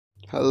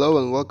Hello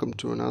and welcome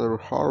to another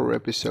horror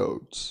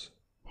episodes.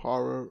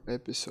 Horror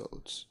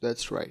episodes.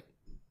 That's right.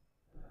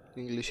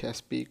 English has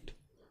peaked.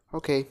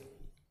 Okay,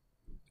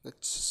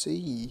 let's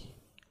see.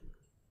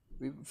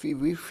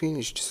 We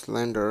finished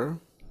Slender.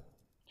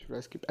 Should I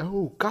skip?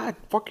 Oh God,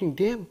 fucking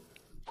damn!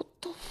 What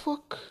the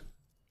fuck?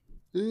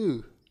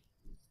 Ew.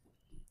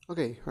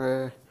 Okay,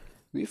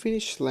 we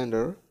finished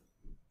Slender.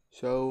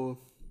 So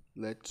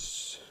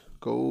let's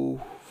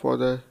go for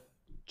the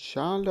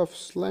Child of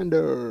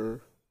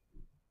Slender.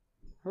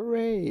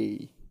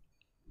 Hooray!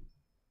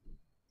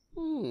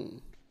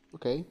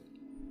 Okay.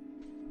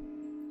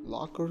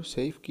 Locker,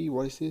 safe key,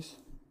 what is this?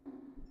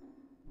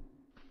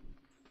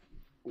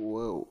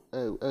 Whoa.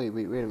 Oh, wait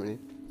a minute.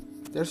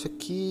 There's a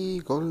key,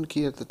 golden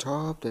key at the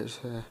top. There's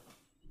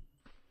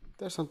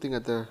something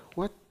at the,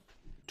 what?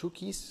 Two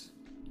keys?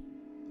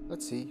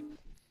 Let's see.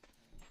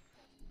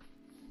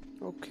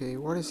 Okay,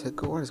 what is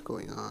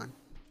going on?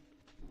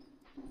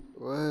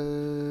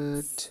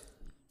 What?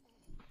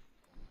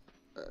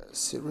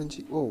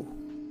 Syringe, whoa.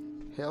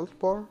 Health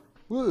bar?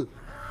 Whoa.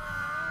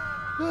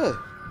 Yeah.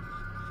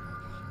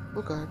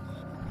 Oh God.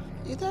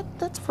 Yeah,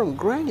 that's from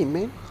Granny,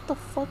 man. What the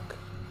fuck?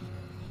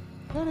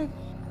 Let it.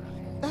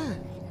 Ah.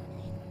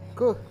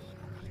 Go.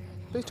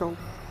 Please don't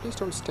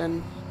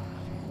stand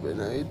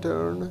when I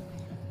turn.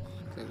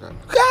 Thank God.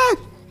 God!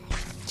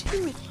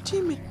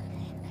 Damn it.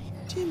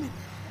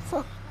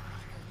 Fuck.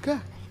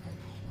 God.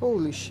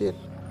 Holy shit.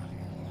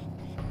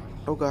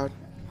 Oh God.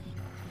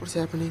 What's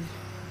happening?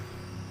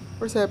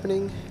 What's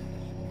happening?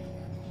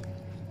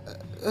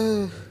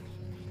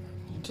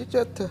 Did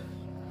that,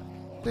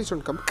 please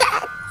don't come.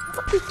 God!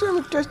 Fucking damn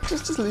it.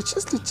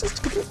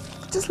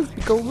 Just let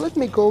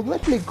me go.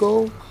 Let me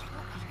go.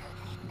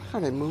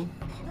 How'd I move?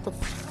 What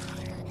the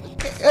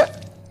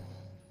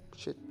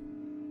shit.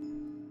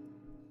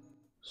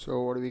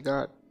 So what do we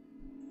got?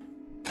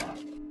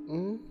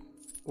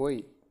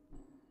 Wait.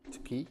 It's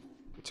a key?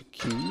 It's a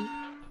key?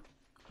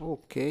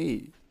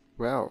 Okay.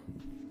 Well.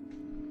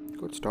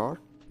 Good start.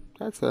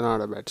 That's not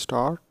a bad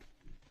start.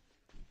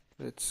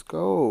 Let's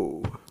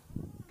go.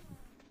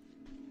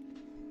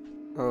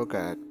 Oh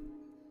God.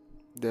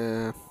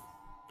 The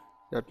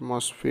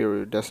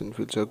atmosphere doesn't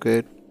feel so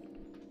good.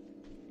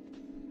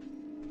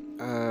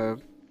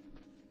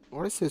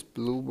 What is this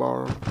blue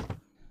bar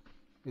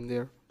in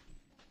there?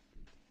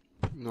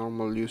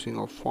 Normal using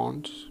of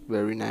fonts.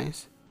 Very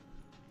nice.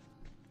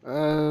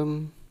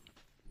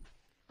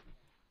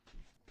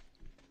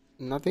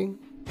 Nothing.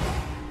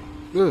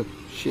 Ugh,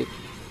 shit.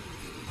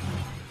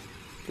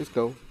 Let's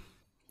go.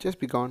 Just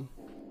be gone.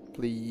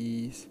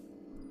 Please.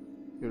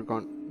 You're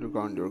gone.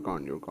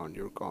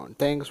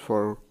 Thanks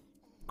for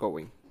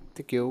going.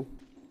 Thank you.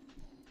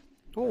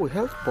 Oh,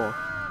 health bar.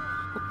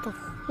 What the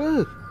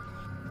fuck?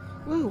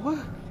 Whoa,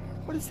 what?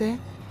 What is that?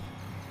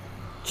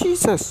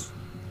 Jesus!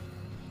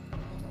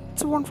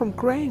 It's the one from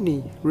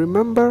Granny.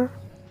 Remember?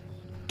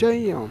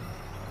 Damn.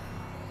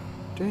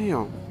 I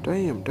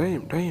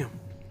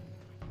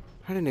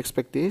didn't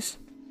expect this.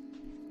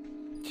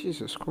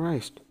 Jesus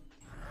Christ.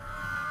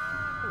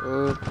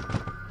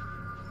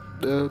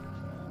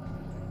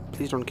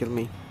 Please don't kill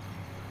me.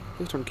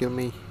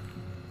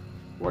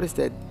 What is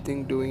that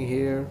thing doing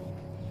here?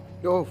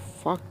 Oh,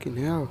 fucking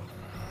hell.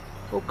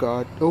 Oh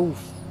God. Oh,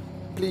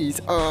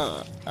 please.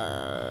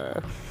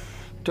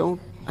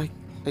 Don't. I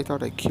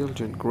thought I killed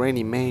your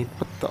Granny, man.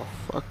 What the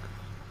fuck?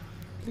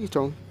 Please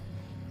don't.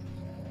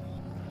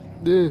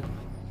 Is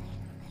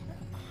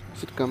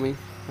it coming?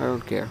 I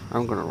don't care.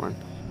 I'm gonna run.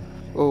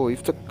 Oh,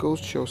 if the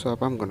ghost shows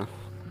up, I'm gonna.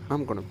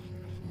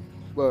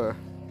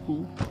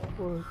 Who?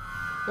 What?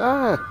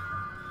 Ah!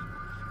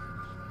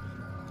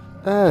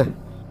 I'm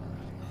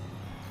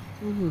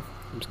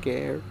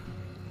scared.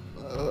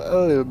 A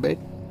little bit.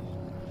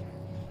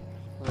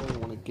 I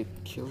don't want to get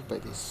killed by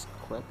this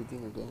crappy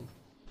thing again.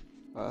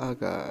 Oh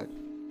God.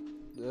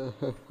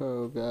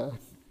 Oh God.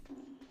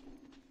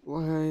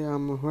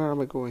 Where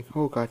am I going?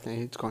 Oh God,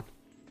 it's gone.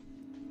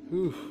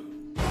 Oof.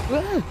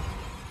 Ah!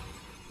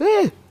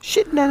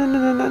 Shit! No!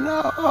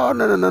 Oh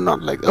no!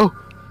 Not like. Oh.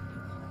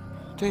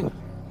 Thank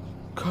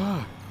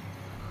God.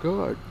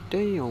 God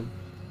damn.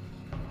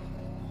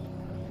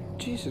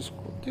 Jesus,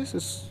 this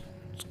is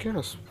scary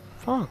as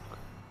fuck.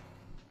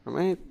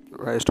 I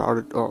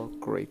started. Oh,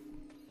 great.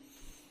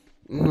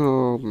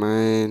 No,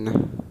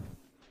 man.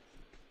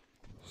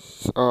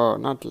 Oh,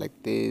 not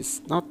like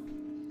this. Not.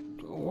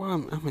 Why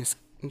am I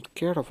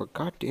scared of a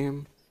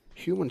goddamn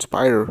human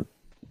spider?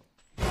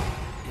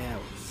 Yeah,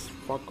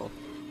 fuck off.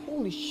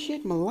 Holy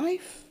shit, my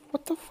life?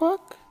 What the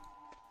fuck?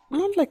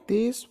 Not like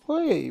this.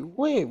 Wait,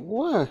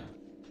 what?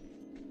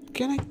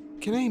 Can I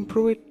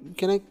improve it?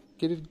 Can I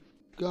get it?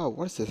 Oh,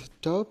 what is this?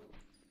 Tub?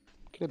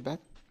 Get it back?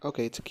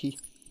 Okay, it's a key.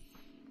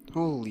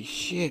 Holy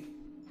shit.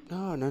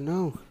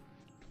 No.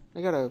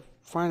 I gotta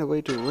find a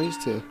way to raise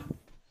the...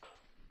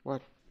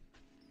 What?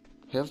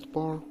 Health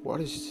bar?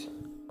 What is...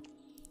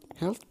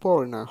 Health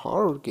bar in a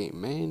horror game,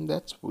 man?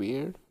 That's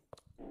weird.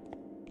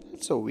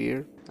 That's so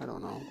weird. I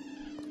don't know.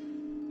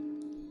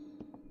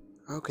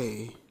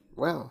 Okay.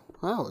 Well,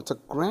 it's a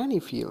granny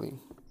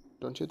feeling.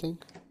 Don't you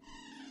think?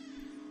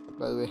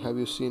 By the way, have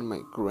you seen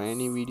my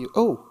granny video?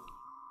 Oh,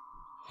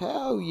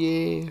 hell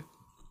yeah.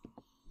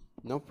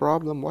 No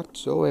problem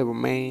whatsoever,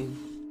 man.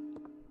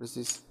 What is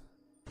this?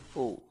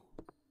 Oh,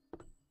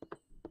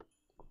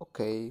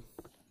 okay.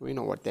 We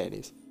know what that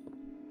is.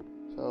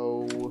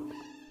 So,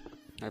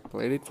 I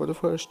played it for the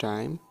first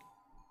time.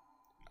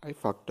 I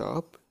fucked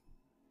up.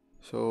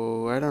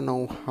 So, I don't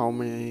know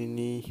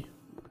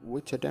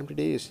which attempt it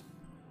is.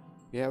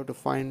 We have to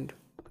find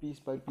piece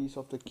by piece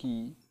of the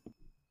key.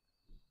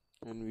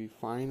 And we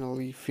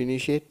finally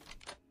finish it.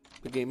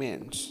 The game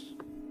ends.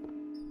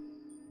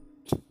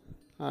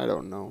 I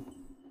don't know.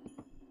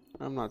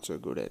 I'm not so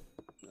good at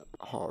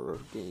horror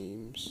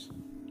games.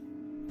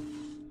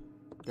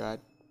 God,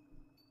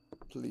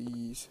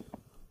 please.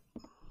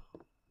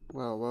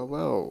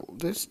 Well.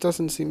 This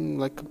doesn't seem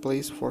like a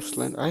place for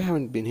Slend. I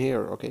haven't been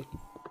here, okay.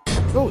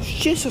 Oh,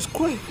 Jesus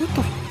Christ,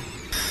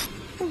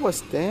 what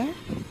was that?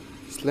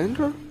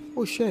 Slender?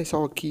 Oh shit, I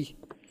saw a key.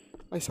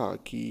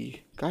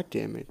 God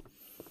damn it.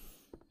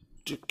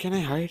 Can I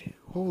hide?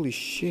 Holy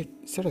shit,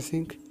 is that a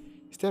thing?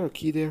 Is there a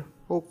key there?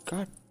 Oh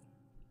god.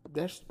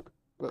 There's...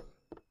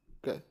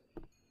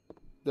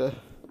 God.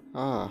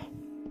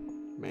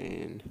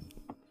 Man.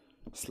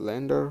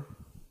 Slender?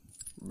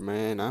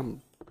 Man,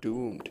 I'm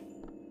doomed.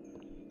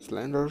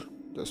 Slender,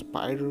 the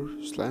spider,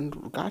 Slender.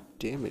 God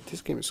damn it,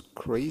 this game is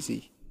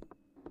crazy.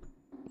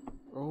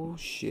 Oh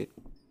shit.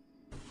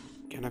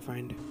 Can I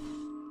find?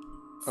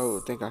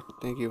 Oh, thank God.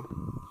 Thank you,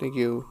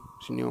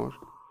 senor.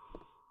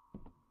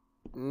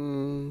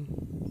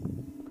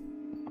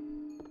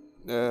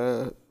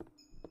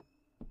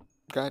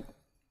 God.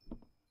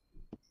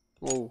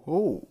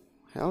 Oh,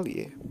 hell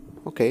yeah.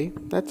 Okay,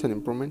 that's an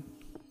improvement.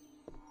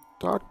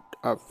 Thought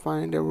I'd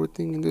find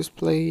everything in this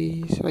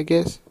place, I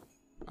guess.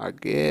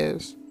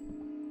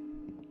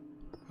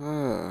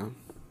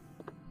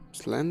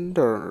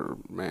 Slender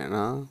man,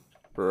 huh?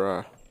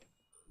 Bruh.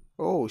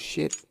 Oh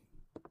shit.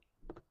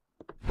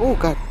 Oh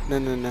god,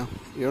 no.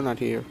 You're not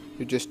here.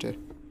 You're just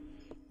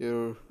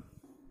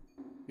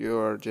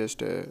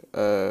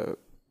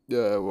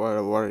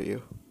what are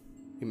you?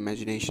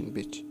 Imagination,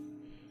 bitch.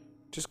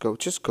 Just go.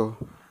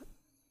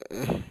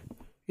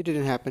 It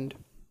didn't happen.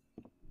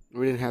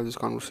 We didn't have this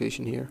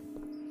conversation here.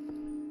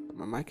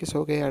 My mic is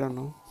okay, I don't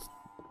know.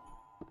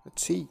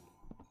 Let's see.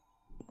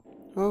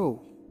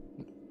 Oh,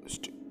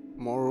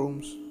 more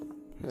rooms.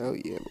 Hell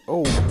yeah.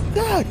 Oh,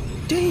 god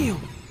damn.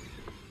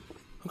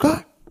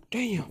 God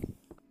damn.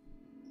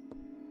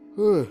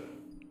 Ugh.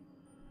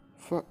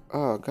 Fuck.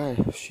 Oh, guys,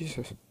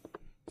 Jesus.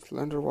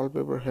 Slender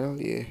wallpaper, hell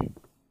yeah.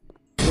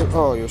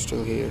 You're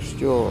still here.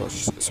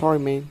 Sorry,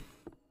 man.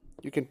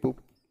 You can poop.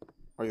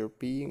 Or you're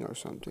peeing or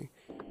something.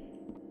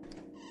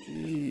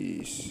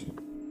 Jeez.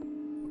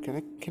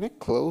 Can I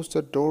close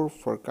the door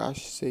for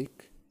gosh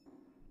sake?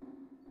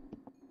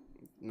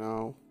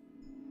 No.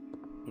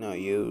 No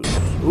use.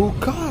 Oh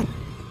god!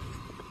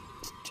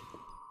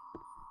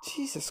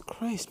 Jesus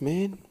Christ,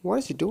 man. What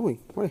is he doing?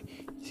 What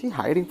is he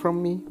hiding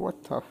from me?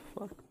 What the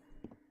fuck?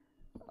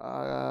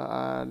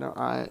 No,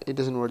 it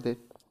doesn't worth it.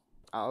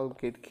 I'll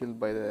get killed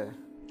by the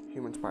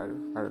human spider.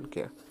 I don't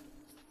care.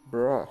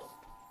 Bruh.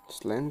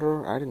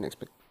 Slender, I didn't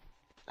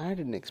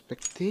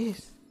expect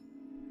this.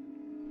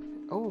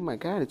 Oh my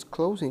god, it's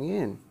closing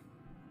in.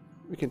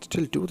 We can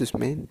still do this,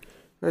 man.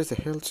 Where's the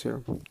health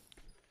serum?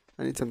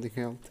 I need something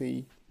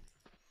healthy.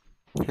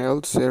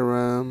 Health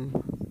serum.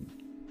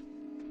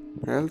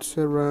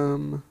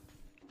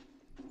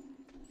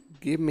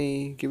 Give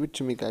it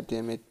to me,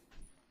 goddammit.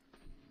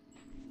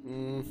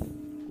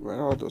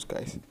 Where are those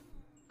guys?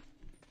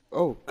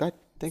 Oh god,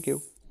 thank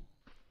you.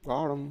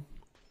 Got 'em.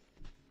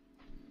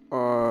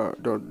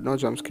 No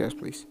jump scares,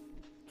 please.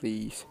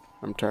 Please,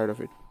 I'm tired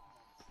of it.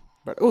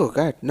 But oh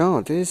god,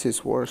 no, this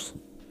is worse.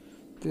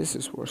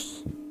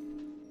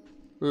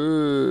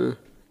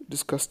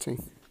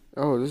 Disgusting.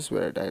 Oh, this is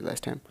where I died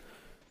last time.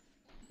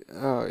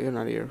 Oh, you're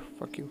not here.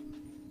 Fuck you.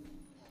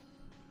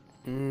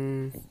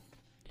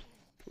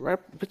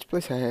 Which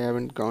place I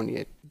haven't gone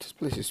yet? This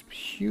place is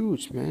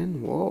huge,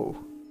 man. Whoa.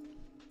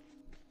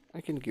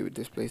 I can give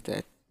this place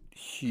that.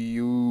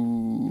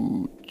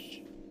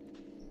 Huge.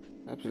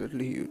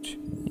 Absolutely huge.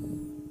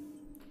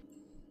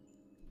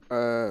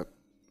 God.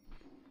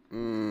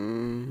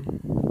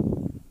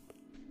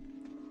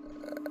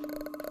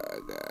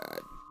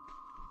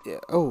 Yeah.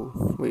 Oh,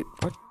 wait.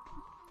 What?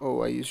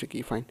 Oh, I used a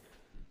key. Fine.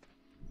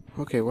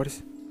 Okay. What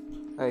is?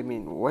 I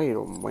mean, wait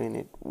a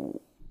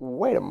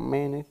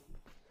minute.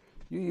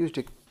 You used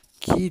a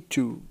key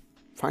to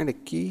find a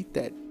key?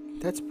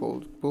 That's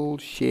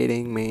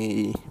bullshitting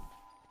me.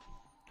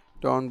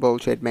 Don't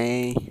bullshit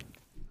me.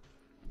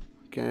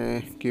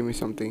 Okay, give me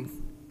something.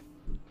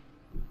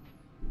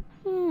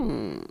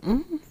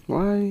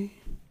 Why?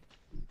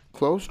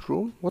 Closed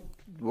room?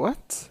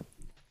 What?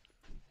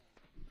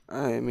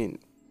 I mean,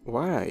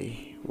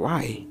 why?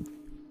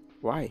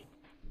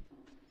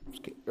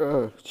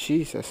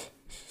 Jesus.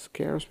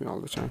 Scares me all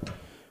the time.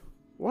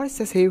 What is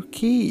this here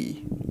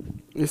key?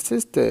 Is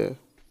this the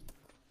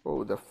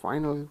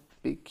final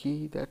big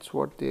key? That's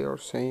what they are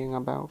talking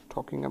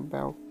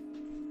about.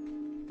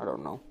 I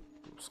don't know.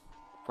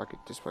 Fuck it,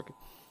 just fuck it.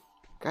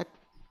 God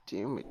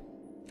damn it.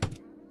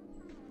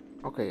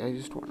 Okay, I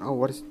just want. Oh,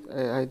 what is?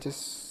 I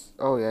just.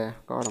 Oh yeah,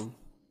 got him.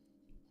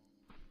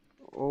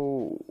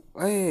 Oh,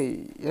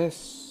 hey,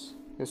 yes,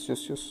 yes,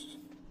 yes, yes.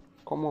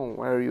 Come on,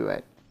 where are you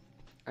at?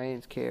 I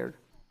ain't scared.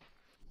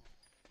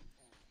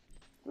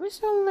 We're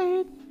so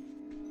late.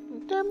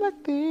 Time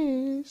like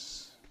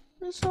this.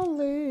 We're so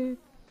late.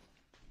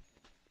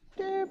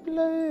 Time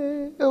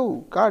late.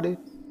 Oh, got it.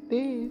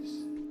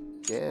 This.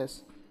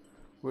 Yes.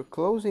 We're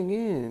closing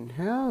in.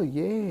 Hell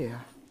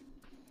yeah.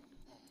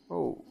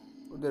 Oh,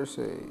 there's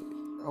a.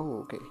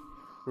 Oh, okay.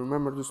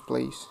 Remember this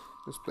place.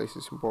 This place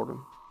is important.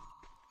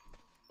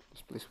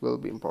 This place will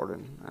be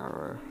important.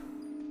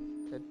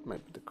 That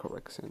might be the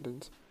correct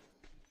sentence.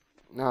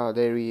 Oh,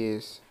 there he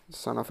is.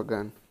 Son of a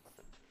gun.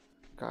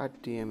 God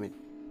damn it.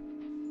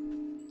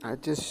 I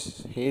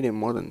just hate him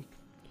more than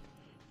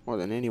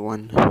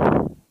anyone.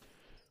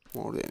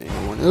 More than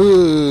anyone.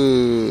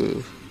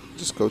 Ugh.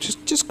 Just go.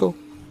 Just go.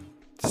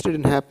 This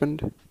didn't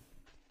happen.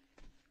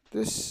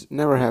 This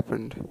never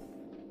happened.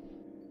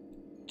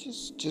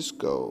 Just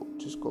go.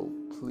 Just go,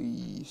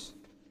 please.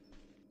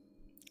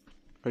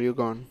 Are you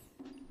gone?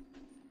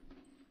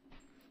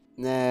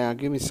 Nah,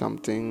 give me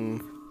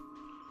something.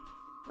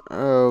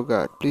 Oh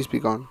god, please be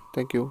gone.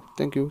 Thank you.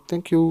 Thank you.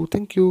 Thank you.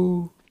 Thank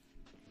you.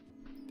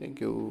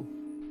 Thank you.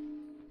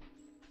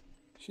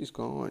 She's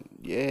gone.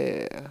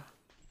 Yeah.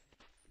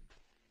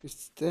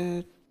 Is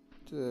that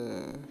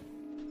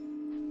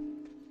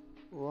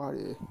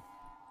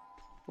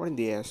what in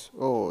the ass?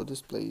 Oh,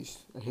 this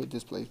place. I hate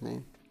this place,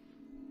 man.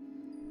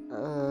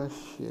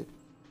 Shit.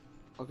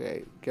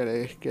 Okay, get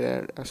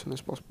out as soon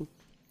as possible.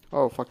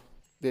 Oh fuck,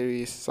 there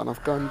he is, son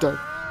of gun.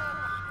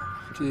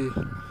 Gee.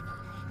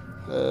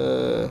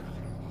 Oh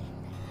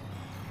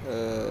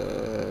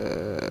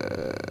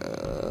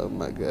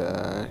my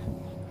god.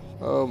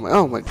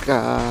 Oh my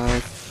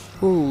god.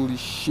 Holy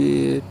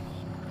shit.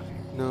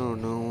 No,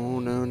 no,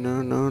 no,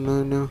 no, no,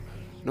 no, no.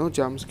 No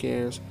jump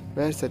scares.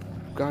 Where's that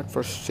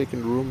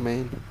godforsaken room,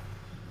 man?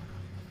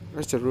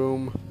 Where's the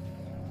room?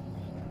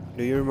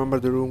 Do you remember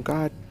the room?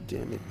 God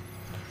damn it.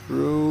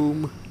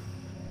 Room.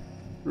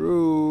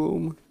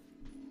 Room.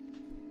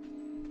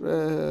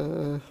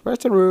 Where's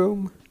the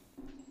room?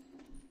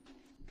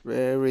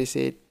 Where is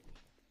it?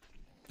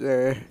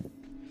 Where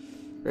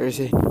is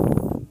it?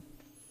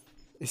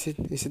 Is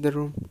it the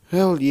room?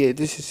 Hell yeah,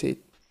 this is it.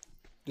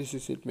 This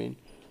is it, man.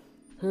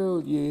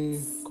 Hell yeah.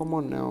 Come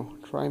on now.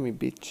 Try me,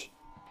 bitch.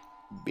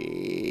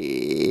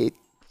 Bitch.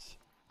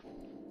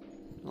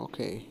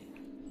 Okay.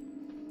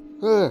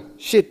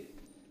 Shit.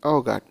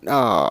 Oh god.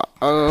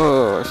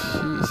 Oh,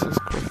 Jesus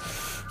Christ.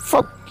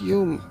 Fuck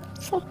you.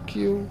 Fuck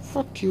you.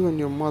 Fuck you and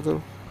your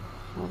mother.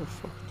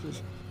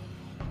 Motherfuckers.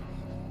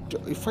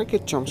 If I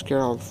get jump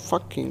scared, I'll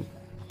fucking.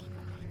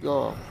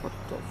 Oh, what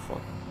the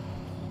fuck?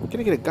 Can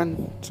I get a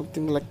gun?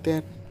 Something like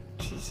that?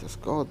 Jesus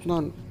God,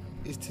 none.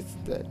 Is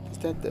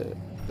that the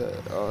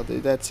oh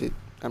that's it.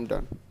 I'm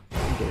done.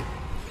 I'm dead.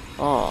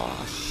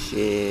 Oh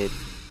shit.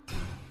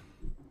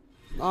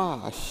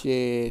 Oh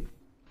shit.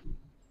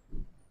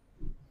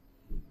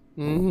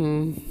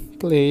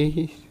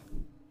 Please.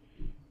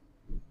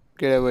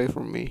 Get away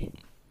from me.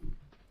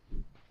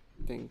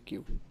 Thank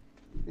you.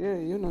 Yeah,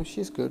 you know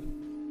she's good.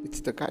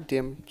 It's the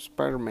goddamn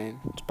Spider-Man.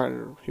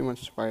 Human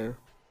spider.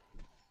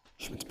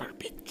 Human spider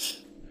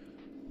bitch.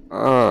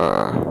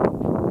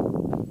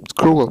 It's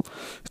cruel.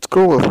 It's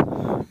cruel.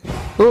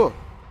 Oh,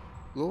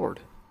 Lord.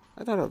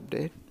 I thought I'm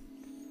dead.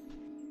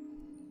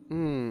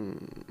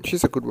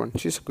 She's a good one.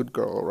 She's a good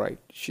girl, right?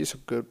 She's a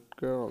good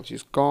girl.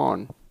 She's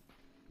gone.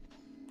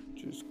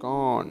 She's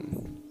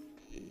gone.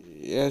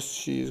 Yes,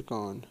 she's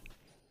gone.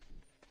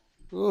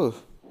 Ugh.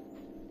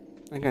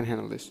 I can't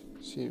handle this.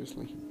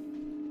 Seriously.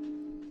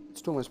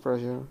 It's too much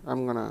pressure.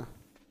 I'm gonna...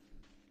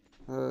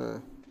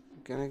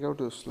 can I go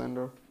to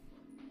Slender?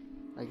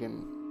 I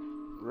can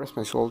rest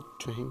my soul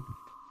to him.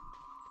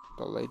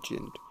 The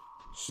legend.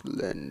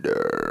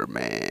 Slender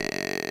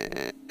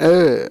Man.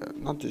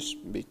 Not this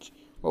bitch.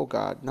 Oh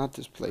god, not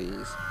this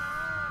place.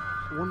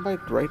 One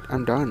bite, right?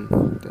 I'm done.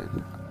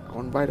 Then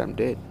one bite, I'm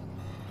dead.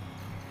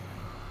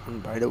 One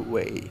bite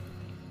away.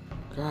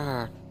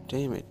 God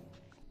damn it.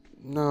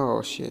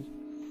 No shit.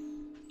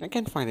 I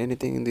can't find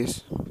anything in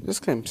this. This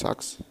game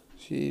sucks.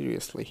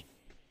 Seriously.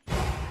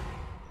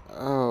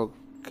 Oh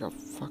god,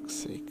 fuck's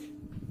sake.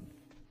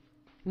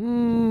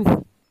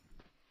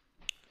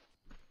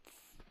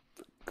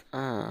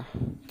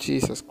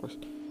 Jesus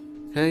Christ.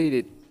 Hate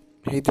it.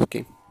 Hate this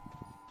game.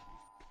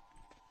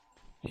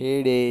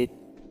 Hate it.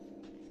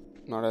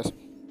 Not as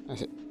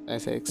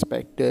I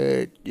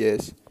expected.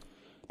 Yes.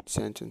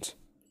 Sentence.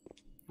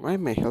 Why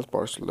my health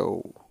bar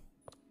low?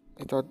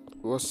 I thought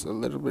it was a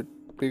little bit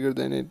bigger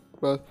than it,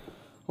 but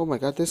oh my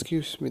god, this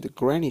gives me the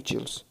granny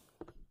chills.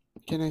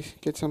 Can I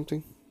get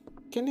something?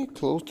 Can I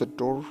close the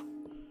door?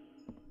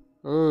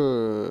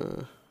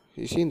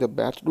 Is he in the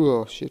bathroom?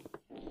 Oh shit.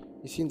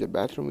 Is he in the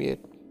bathroom yet?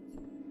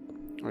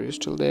 Are you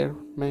still there,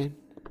 man?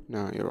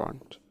 No, you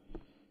aren't.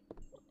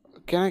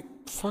 Can I?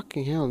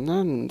 Fucking hell,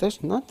 none.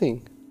 There's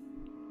nothing.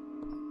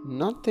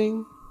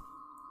 Nothing.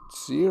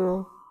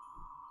 Zero.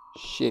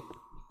 Shit.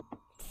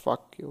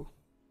 Fuck you.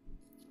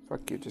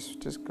 Fuck you.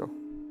 Just go.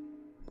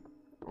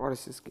 What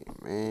is this game,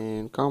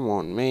 man? Come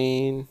on,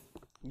 man.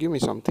 Give me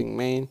something,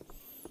 man.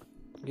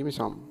 Give me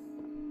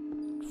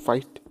some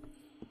fight.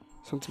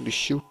 Something to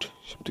shoot.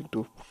 Something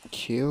to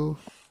kill.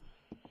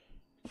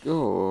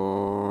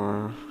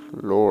 Oh,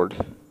 Lord.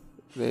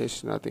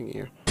 There's nothing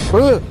here.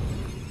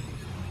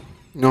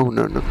 No,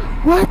 no, no.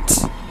 What?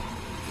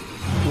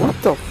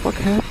 What the fuck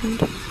happened?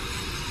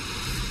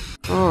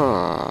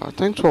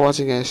 Thanks for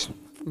watching, guys.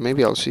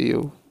 Maybe I'll see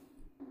you.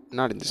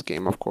 Not in this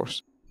game, of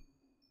course.